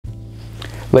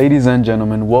Ladies and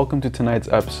gentlemen, welcome to tonight's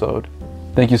episode.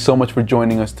 Thank you so much for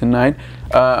joining us tonight.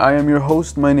 I am your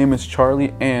host, my name is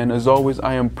Charlie, and as always,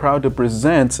 I am proud to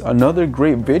present another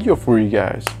great video for you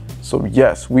guys. So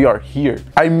yes, we are here.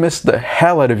 I missed the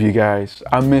hell out of you guys.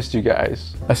 I missed you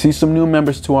guys. I see some new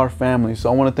members to our family, so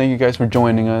I want to thank you guys for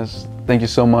joining us. Thank you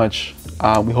so much.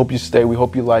 We hope you stay, we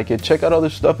hope you like it. Check out other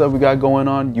stuff that we got going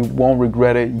on. You won't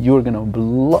regret it. You're gonna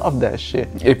love that shit.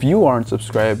 If you aren't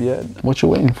subscribed yet, what you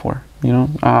waiting for? You know,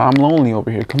 I'm lonely over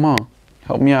here, come on.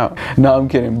 Help me out. No, I'm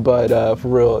kidding, but for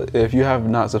real, if you have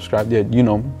not subscribed yet, you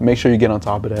know, make sure you get on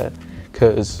top of that,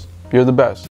 because you're the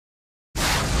best.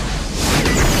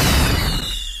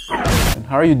 And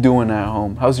how are you doing at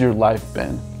home? How's your life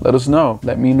been? Let us know.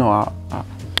 Let me know. I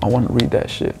want to read that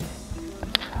shit.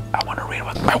 I want to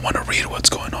read what's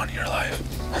going on in your life.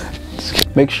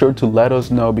 Make sure to let us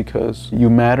know because you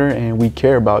matter and we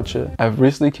care about you. I've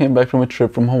recently came back from a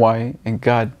trip from Hawaii and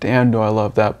goddamn do I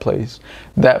love that place.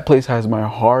 That place has my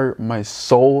heart, my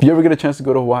soul. If you ever get a chance to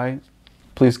go to Hawaii,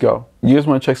 please go. You guys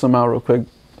want to check some out real quick?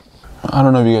 I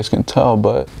don't know if you guys can tell,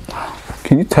 but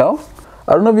can you tell?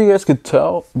 I don't know if you guys could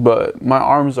tell, but my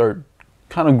arms are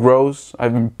kind of gross.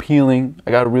 I've been peeling.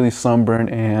 I got really sunburned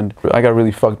and I got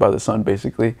really fucked by the sun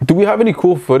basically. Do we have any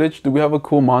cool footage? Do we have a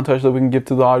cool montage that we can give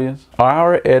to the audience?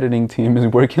 Our editing team is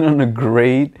working on a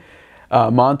great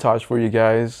montage for you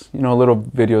guys. You know, little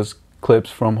videos, clips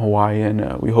from Hawaii,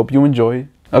 and we hope you enjoy.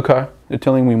 Okay, they're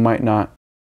telling me we might not.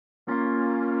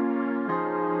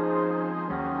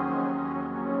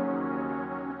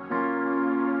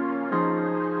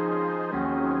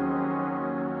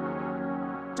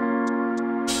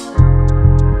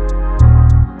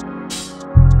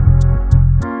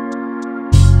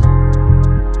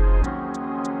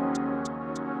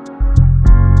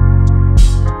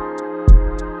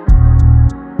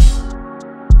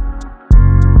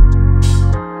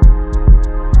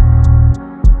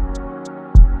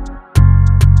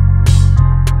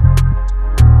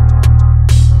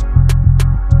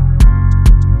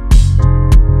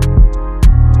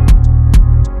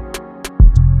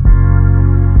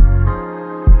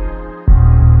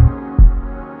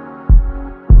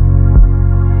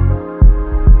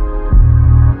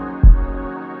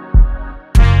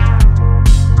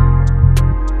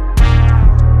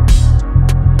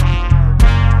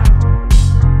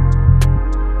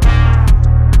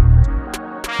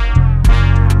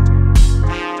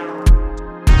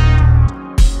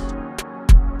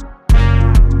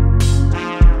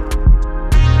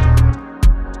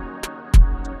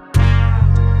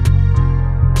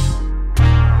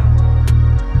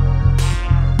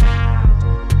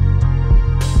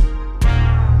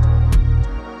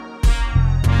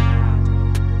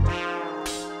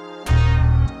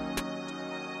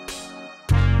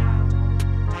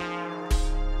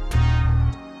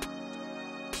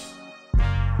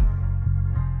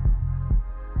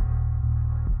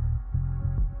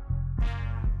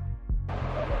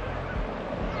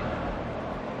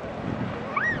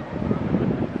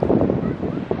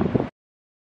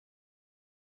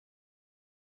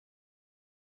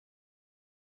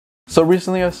 So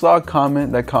recently I saw a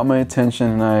comment that caught my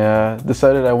attention and I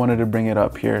decided I wanted to bring it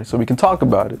up here so we can talk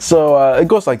about it. So it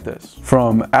goes like this,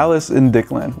 from Alice in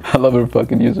Dickland. I love her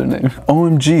fucking username.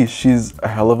 OMG, she's a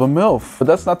hell of a MILF. But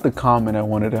that's not the comment I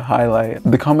wanted to highlight.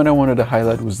 The comment I wanted to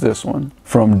highlight was this one,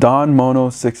 from Don Mono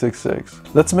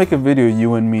 666. Let's make a video,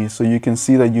 you and me, so you can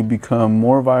see that you become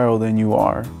more viral than you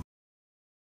are.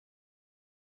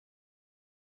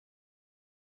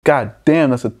 God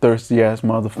damn, that's a thirsty ass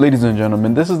motherfucker. Ladies and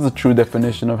gentlemen, this is the true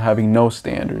definition of having no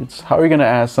standards. How are you gonna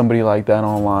ask somebody like that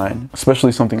online?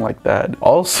 Especially something like that.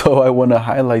 Also, I wanna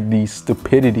highlight the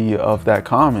stupidity of that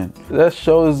comment. That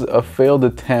shows a failed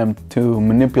attempt to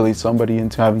manipulate somebody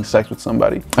into having sex with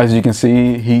somebody. As you can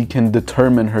see, he can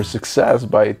determine her success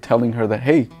by telling her that,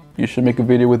 hey, you should make a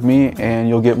video with me and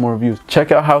you'll get more views.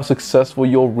 Check out how successful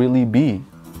you'll really be.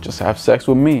 Just have sex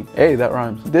with me. Hey, that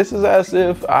rhymes. This is as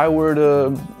if I were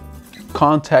to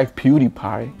contact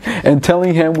PewDiePie and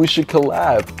telling him we should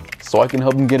collab so I can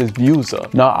help him get his views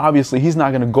up. Now, obviously, he's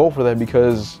not gonna go for that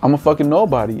because I'm a fucking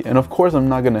nobody. And of course, I'm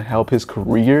not gonna help his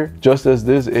career, just as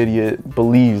this idiot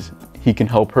believes he can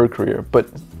help her career. But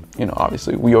you know,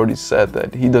 obviously we already said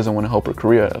that he doesn't want to help her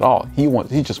career at all. He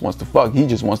just wants to fuck. He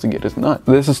just wants to get his nut.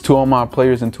 This is to all my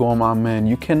players and to all my men.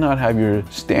 You cannot have your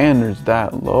standards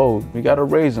that low. We gotta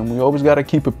raise them. We always gotta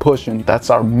keep it pushing. That's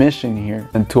our mission here.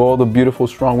 And to all the beautiful,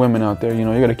 strong women out there, you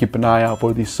know, you gotta keep an eye out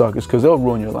for these suckers because they'll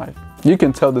ruin your life. You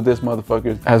can tell that this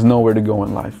motherfucker has nowhere to go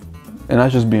in life. And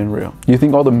that's just being real. You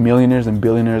think all the millionaires and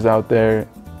billionaires out there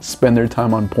spend their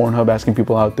time on Pornhub asking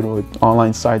people out through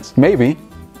online sites? Maybe.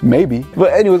 Maybe.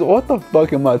 But anyways, what the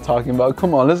fuck am I talking about?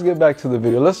 Come on, let's get back to the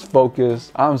video. Let's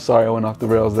focus. I'm sorry I went off the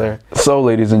rails there. So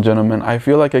ladies and gentlemen, I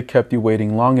feel like I kept you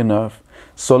waiting long enough.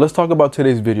 So let's talk about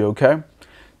today's video, okay?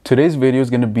 Today's video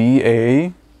is going to be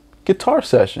a guitar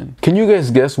session. Can you guys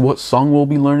guess what song we'll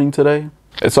be learning today?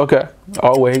 It's okay.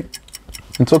 I'll wait.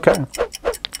 It's okay.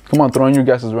 Come on, throw in your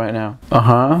guesses right now.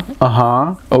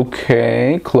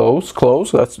 Okay, close.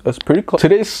 That's pretty close.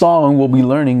 Today's song we'll be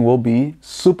learning will be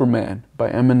Superman by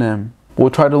Eminem. We'll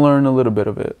try to learn a little bit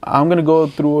of it. I'm gonna go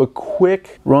through a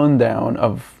quick rundown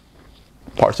of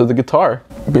parts of the guitar.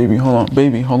 Baby, hold on.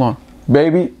 Baby, hold on.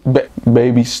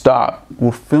 Baby, stop.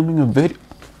 We're filming a video.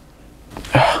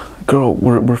 Girl,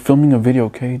 we're filming a video,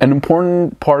 okay? An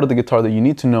important part of the guitar that you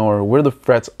need to know are where the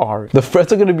frets are. The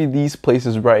frets are gonna be these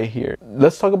places right here.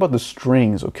 Let's talk about the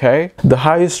strings, okay? The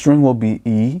highest string will be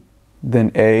E,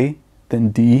 then A, then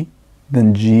D,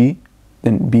 then G,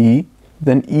 then B,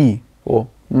 then E, well,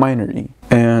 minor E.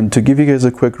 And to give you guys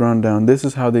a quick rundown, this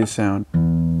is how they sound.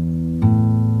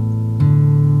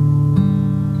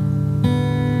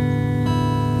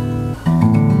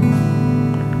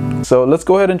 So let's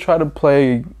go ahead and try to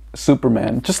play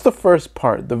Superman. Just the first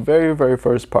part, the very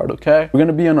first part, okay? We're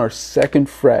gonna be on our second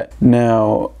fret.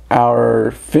 Now,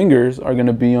 our fingers are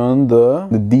gonna be on the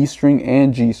D string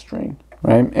and G string,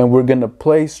 right? And we're gonna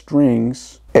play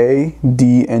strings A,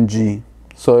 D, and G.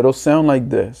 So it'll sound like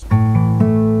this.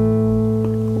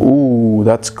 Ooh,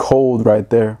 that's cold right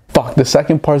there. Fuck, the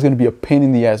second part is gonna be a pain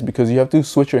in the ass because you have to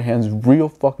switch your hands real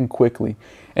fucking quickly.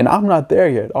 And I'm not there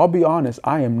yet. I'll be honest,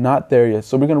 I am not there yet.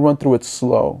 So we're gonna run through it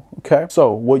slow, okay?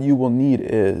 So what you will need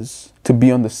is to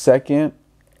be on the second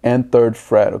and third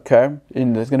fret, okay?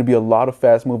 And there's gonna be a lot of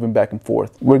fast moving back and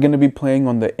forth. We're gonna be playing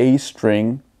on the A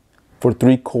string for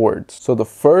 3 chords. So the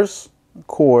first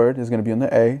chord is gonna be on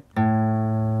the A.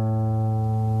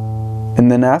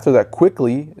 And then after that,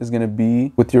 quickly is gonna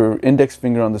be with your index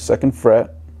finger on the second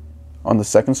fret, on the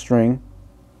second string.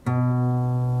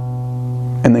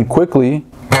 And then quickly,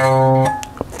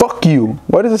 fuck you.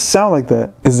 Why does it sound like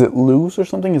that? Is it loose or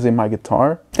something? Is it my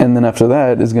guitar? And then after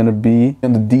that is gonna be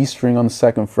in the D string on the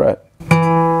second fret.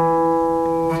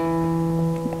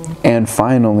 And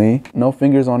finally, no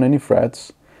fingers on any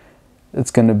frets.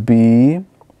 It's gonna be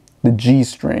the G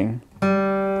string.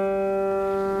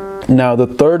 Now the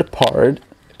third part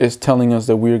is telling us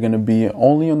that we're gonna be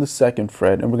only on the second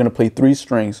fret and we're gonna play 3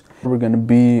 strings. We're gonna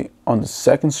be on the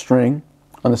second string,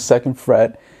 on the second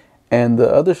fret, and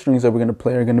the other strings that we're gonna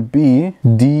play are gonna be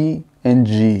D and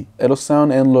G. It'll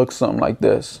sound and look something like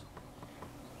this.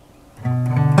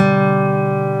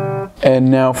 And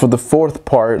now for the fourth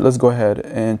part, let's go ahead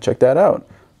and check that out.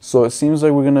 So it seems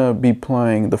like we're gonna be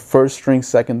playing the first string,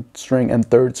 second string, and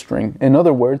third string. In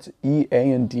other words, E,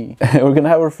 A, and D. And we're gonna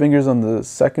have our fingers on the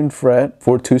second fret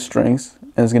for 2 strings,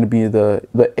 and it's gonna be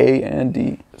the A and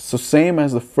D. So same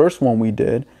as the first one we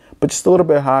did, but just a little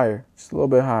bit higher, just a little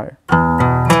bit higher.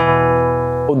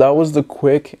 That was the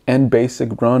quick and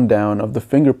basic rundown of the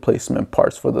finger placement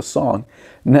parts for the song.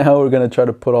 Now we're gonna try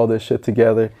to put all this shit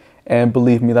together, and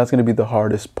believe me, that's gonna be the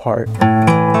hardest part.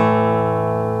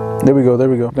 There we go.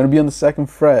 We're gonna be on the second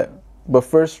fret, but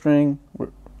first string,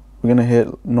 we're gonna hit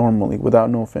normally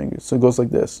without no fingers. So it goes like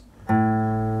this.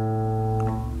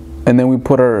 And then we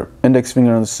put our index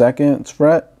finger on the second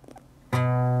fret,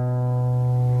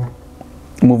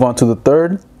 move on to the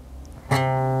third,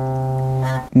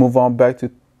 move on back to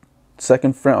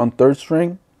second fret on third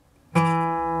string,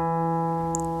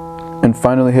 and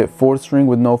finally hit fourth string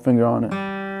with no finger on it.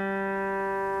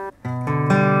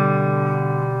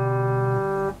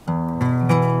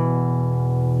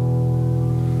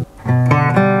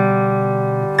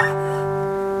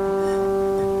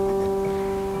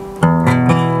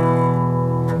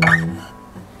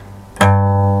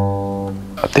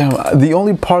 Damn, the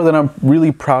only part that I'm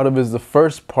really proud of is the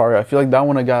first part. I feel like that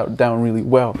one I got down really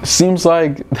well. Seems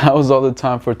like that was all the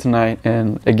time for tonight.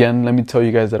 And again, let me tell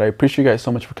you guys that I appreciate you guys so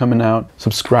much for coming out.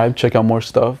 Subscribe, check out more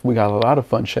stuff. We got a lot of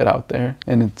fun shit out there.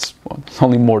 And it's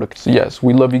only more to come. So yes,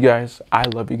 we love you guys. I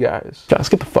love you guys. Let's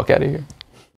get the fuck out of here.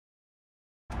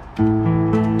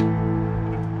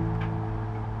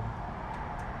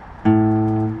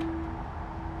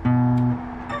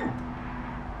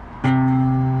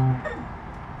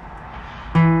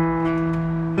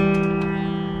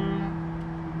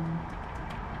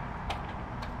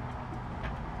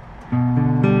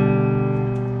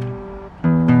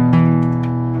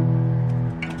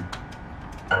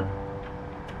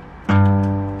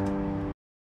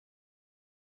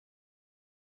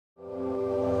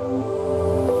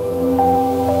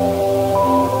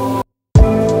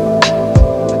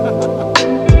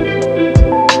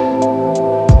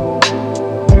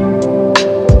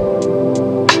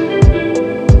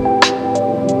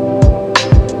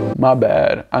 My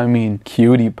bad. I mean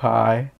cutie pie.